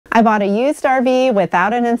I bought a used RV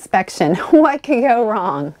without an inspection. What could go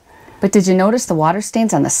wrong? But did you notice the water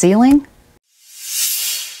stains on the ceiling?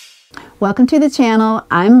 Welcome to the channel.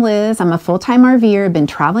 I'm Liz. I'm a full-time RVer. I've been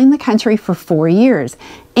traveling the country for 4 years.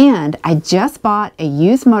 And I just bought a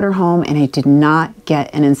used motorhome and I did not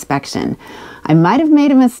get an inspection. I might have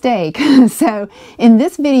made a mistake. So in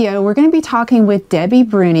this video, we're going to be talking with Debbie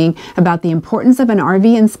Bruning about the importance of an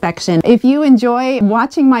RV inspection. If you enjoy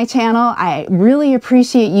watching my channel, I really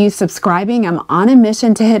appreciate you subscribing. I'm on a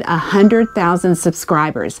mission to hit 100,000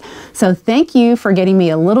 subscribers. So thank you for getting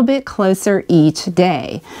me a little bit closer each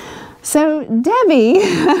day. So Debbie,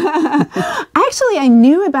 actually I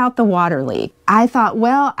knew about the water leak. I thought,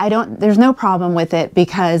 well, there's no problem with it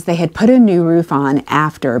because they had put a new roof on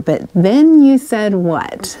after, but then you said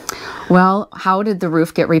what? Well, how did the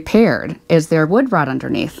roof get repaired? Is there wood rot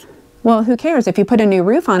underneath? Well, who cares? If you put a new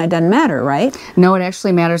roof on, it doesn't matter, right? No, it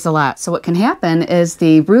actually matters a lot. So what can happen is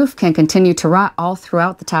the roof can continue to rot all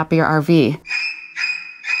throughout the top of your RV.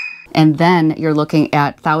 And then you're looking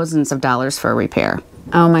at thousands of dollars for a repair.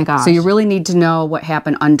 Oh my gosh. So you really need to know what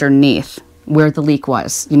happened underneath, where the leak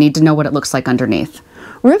was. You need to know what it looks like underneath.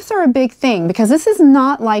 Roofs are a big thing because this is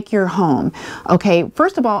not like your home. Okay,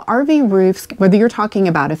 first of all, RV roofs, whether you're talking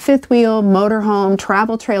about a fifth wheel, motorhome,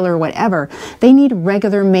 travel trailer, whatever, they need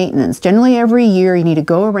regular maintenance. Generally every year you need to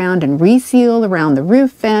go around and reseal around the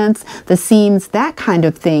roof vents, the seams, that kind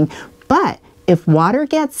of thing. But if water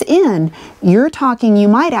gets in, you're talking you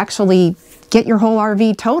might actually get your whole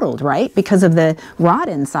RV totaled, right? Because of the rot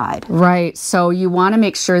inside. Right. So you want to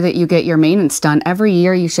make sure that you get your maintenance done. Every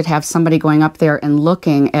year you should have somebody going up there and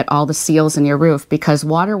looking at all the seals in your roof because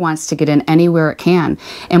water wants to get in anywhere it can.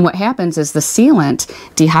 And what happens is the sealant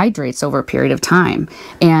dehydrates over a period of time.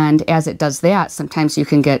 And as it does that, sometimes you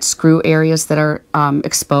can get screw areas that are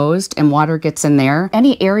exposed and water gets in there.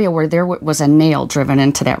 Any area where there was a nail driven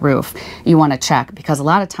into that roof, you want to check because a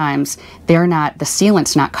lot of times the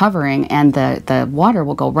sealant's not covering and the water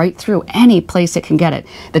will go right through any place it can get it.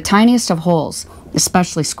 The tiniest of holes,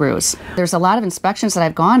 especially screws. There's a lot of inspections that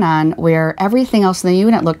I've gone on where everything else in the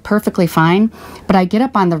unit looked perfectly fine, but I get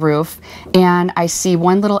up on the roof and I see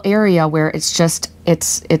one little area where it's just,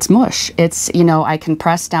 it's mush. It's, you know, I can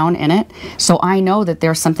press down in it, so I know that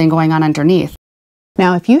there's something going on underneath.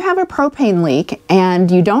 Now, if you have a propane leak and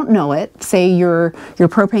you don't know it, say your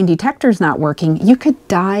propane detector's not working, you could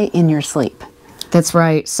die in your sleep. That's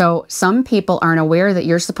right. So some people aren't aware that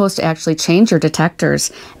you're supposed to actually change your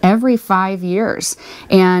detectors every 5 years.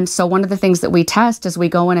 And so one of the things that we test is we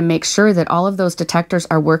go in and make sure that all of those detectors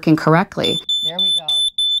are working correctly. There we go.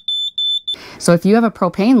 So if you have a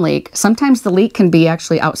propane leak, sometimes the leak can be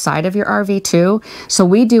actually outside of your RV too. So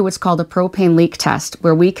we do what's called a propane leak test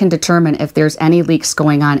where we can determine if there's any leaks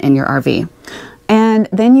going on in your RV. And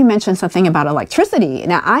then you mentioned something about electricity.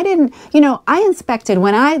 Now, I didn't, I inspected,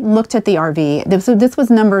 when I looked at the RV, this was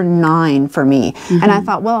number 9 for me. And I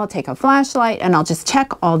thought, well, I'll take a flashlight and I'll just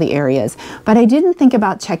check all the areas. But I didn't think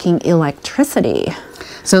about checking electricity.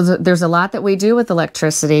 So there's a lot that we do with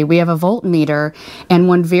electricity. We have a voltmeter, and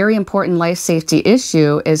one very important life safety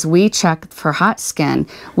issue is we check for hot skin,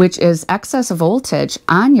 which is excess voltage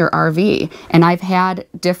on your RV. And I've had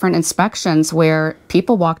different inspections where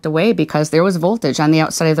people walked away because there was voltage on the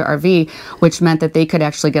outside of their RV, which meant that they could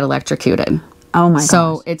actually get electrocuted. Oh my gosh.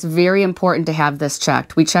 So it's very important to have this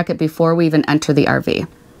checked. We check it before we even enter the RV.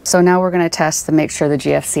 So now we're going to test to make sure the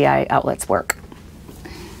GFCI outlets work.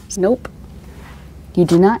 Nope. You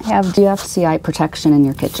do not have GFCI protection in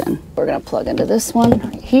your kitchen. We're going to plug into this one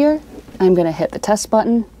right here. I'm going to hit the test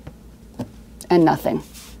button and nothing.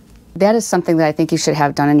 That is something that I think you should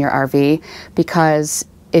have done in your RV because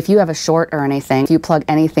if you have a short or anything, if you plug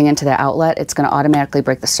anything into that outlet, it's going to automatically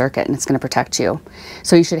break the circuit and it's going to protect you.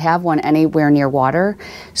 So you should have one anywhere near water.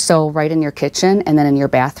 So right in your kitchen and then in your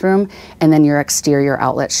bathroom, and then your exterior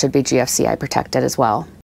outlet should be GFCI protected as well.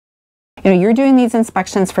 You're doing these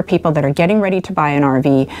inspections for people that are getting ready to buy an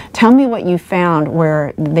RV. Tell me what you found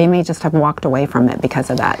where they may just have walked away from it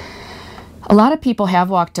because of that. A lot of people have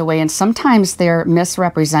walked away, and sometimes they're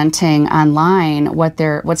misrepresenting online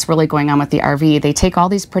what's really going on with the RV. They take all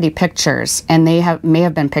these pretty pictures, and they may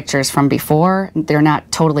have been pictures from before. They're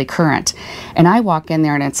not totally current. And I walk in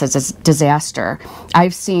there, and it says it's a disaster.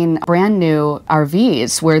 I've seen brand new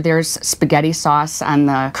RVs where there's spaghetti sauce on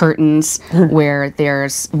the curtains, where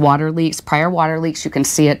there's water leaks, prior water leaks. You can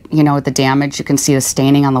see it, the damage. You can see the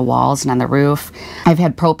staining on the walls and on the roof. I've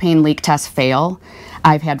had propane leak tests fail.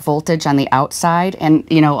 I've had voltage on the outside. And,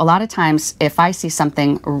 you know, a lot of times if I see something,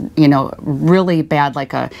 you know, really bad,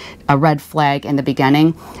 like a red flag in the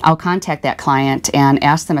beginning, I'll contact that client and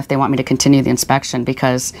ask them if they want me to continue the inspection,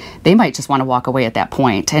 because they might just want to walk away at that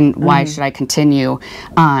point. And why should I continue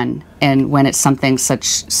on? And when it's something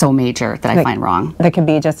so major that I find wrong. That could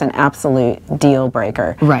be just an absolute deal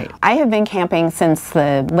breaker. Right. I have been camping since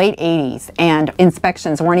the late 80s, and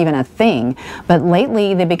inspections weren't even a thing. But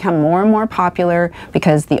lately they become more and more popular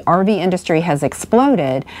because the RV industry has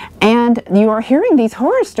exploded, and you are hearing these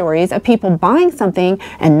horror stories of people buying something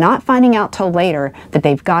and not finding out till later that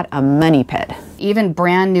they've got a money pit. Even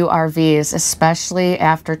brand new RVs, especially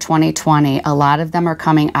after 2020, a lot of them are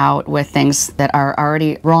coming out with things that are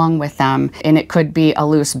already wrong with them. And it could be a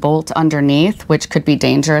loose bolt underneath, which could be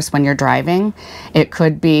dangerous when you're driving. It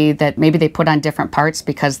could be that maybe they put on different parts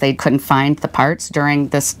because they couldn't find the parts during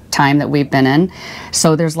this time that we've been in.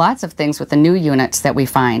 So there's lots of things with the new units that we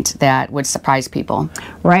find that would surprise people.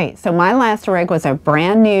 Right. So my last rig was a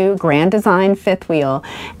brand new Grand Design fifth wheel,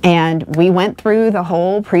 and we went through the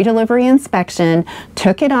whole pre-delivery inspection,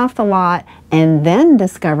 took it off the lot, and then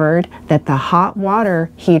discovered that the hot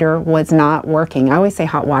water heater was not working. I always say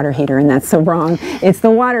hot water heater, and that's so wrong. It's the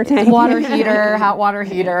water tank. Water heater, hot water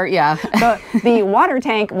heater, yeah. But the water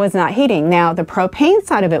tank was not heating. Now, the propane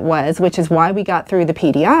side of it was, which is why we got through the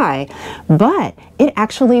PDI, but it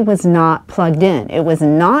actually was not plugged in. It was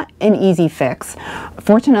not an easy fix.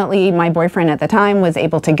 Fortunately, my boyfriend at the time was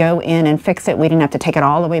able to go in and fix it. We didn't have to take it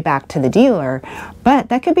all the way back to the dealer, but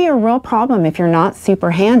that could be a real problem if you're not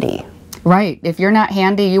super handy. Right. If you're not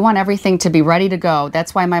handy, you want everything to be ready to go.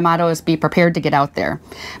 That's why my motto is be prepared to get out there,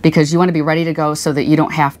 because you want to be ready to go so that you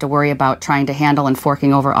don't have to worry about trying to handle and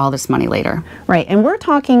forking over all this money later. Right. And we're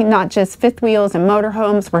talking not just fifth wheels and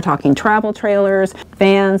motorhomes. We're talking travel trailers,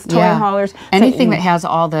 vans, toy haulers. Anything that has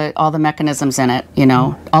all the mechanisms in it, you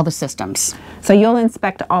know, all the systems. So you'll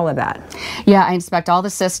inspect all of that? Yeah, I inspect all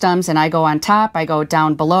the systems, and I go on top, I go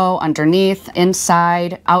down below, underneath,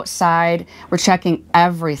 inside, outside. We're checking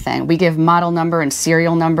everything. We give model number and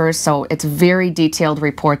serial numbers, so it's a very detailed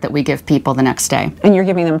report that we give people the next day. And you're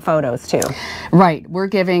giving them photos too? Right. We're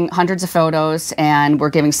giving hundreds of photos, and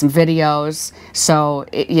we're giving some videos. So,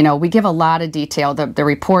 you know, we give a lot of detail. The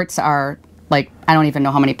reports are, like, I don't even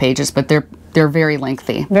know how many pages, but they're very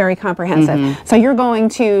lengthy. Very comprehensive. So you're going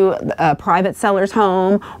to a private seller's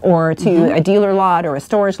home or to a dealer lot or a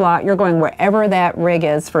storage lot. You're going wherever that rig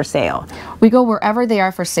is for sale. We go wherever they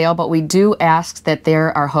are for sale, but we do ask that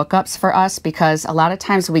there are hookups for us, because a lot of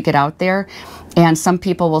times we get out there and some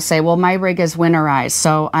people will say, well, my rig is winterized,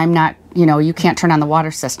 so I'm not, you know, you can't turn on the water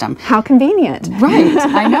system. How convenient. Right,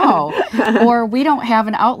 I know. Or we don't have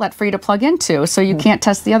an outlet for you to plug into, so you can't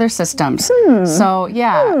test the other systems. So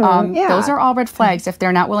yeah, those are all red flags. If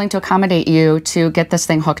they're not willing to accommodate you to get this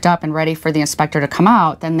thing hooked up and ready for the inspector to come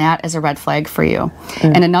out, then that is a red flag for you.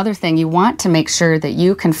 And another thing, you want to make sure that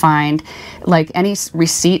you can find like any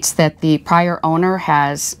receipts that the prior owner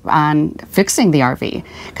has on fixing the RV,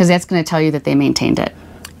 because that's going to tell you that they maintained it.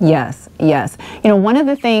 Yes, yes. You know, one of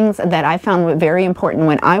the things that I found very important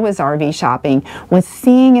when I was RV shopping was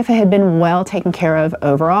seeing if it had been well taken care of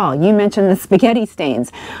overall. You mentioned the spaghetti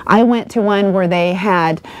stains. I went to one where they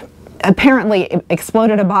had apparently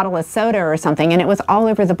exploded a bottle of soda or something, and it was all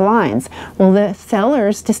over the blinds. Well, the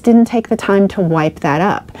sellers just didn't take the time to wipe that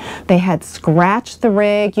up. They had scratched the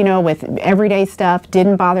rig, you know, with everyday stuff,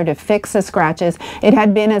 didn't bother to fix the scratches. It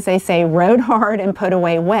had been, as they say, rode hard and put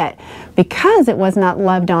away wet. Because it was not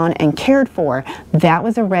loved on and cared for, that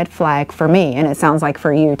was a red flag for me, and it sounds like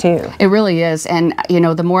for you too. It really is. And you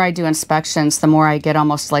know, the more I do inspections, the more I get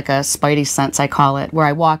almost like a spidey sense, I call it, where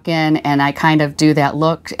I walk in and I kind of do that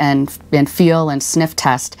look and feel and sniff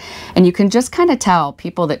test, and you can just kind of tell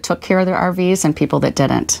people that took care of their RVs and people that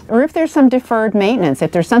didn't. Or if there's some deferred maintenance,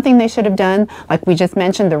 if there's something they should have done, like we just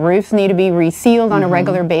mentioned, the roofs need to be resealed on a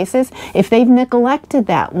regular basis. If they've neglected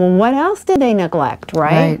that, well, what else did they neglect,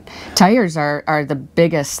 right? Tires are the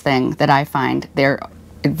biggest thing that I find. They're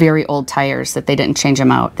very old tires that they didn't change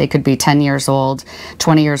them out. They could be 10 years old,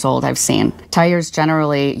 20 years old, I've seen. Tires,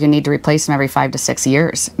 generally, you need to replace them every 5 to 6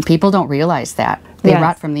 years. People don't realize that. They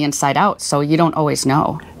rot from the inside out, so you don't always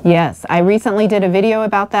know. Yes, I recently did a video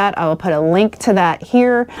about that. I will put a link to that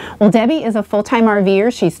here. Well, Debbie is a full-time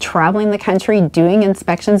RVer. She's traveling the country doing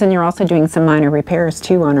inspections, and you're also doing some minor repairs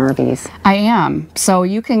too on RVs. I am. So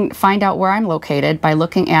you can find out where I'm located by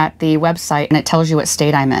looking at the website, and it tells you what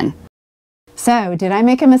state I'm in. So, did I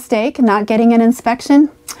make a mistake not getting an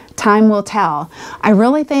inspection? Time will tell. I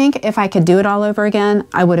really think if I could do it all over again,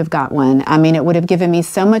 I would have got one. I mean, it would have given me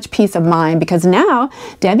so much peace of mind because now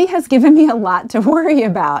Debbie has given me a lot to worry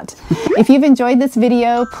about. If you've enjoyed this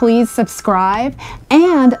video, please subscribe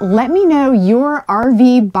and let me know your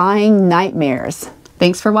RV buying nightmares.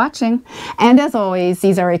 Thanks for watching. And as always,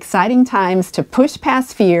 these are exciting times to push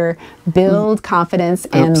past fear, build confidence,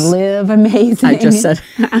 and live amazing. I just said,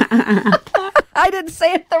 I didn't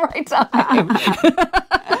say it the right time.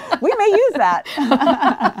 We may use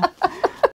that.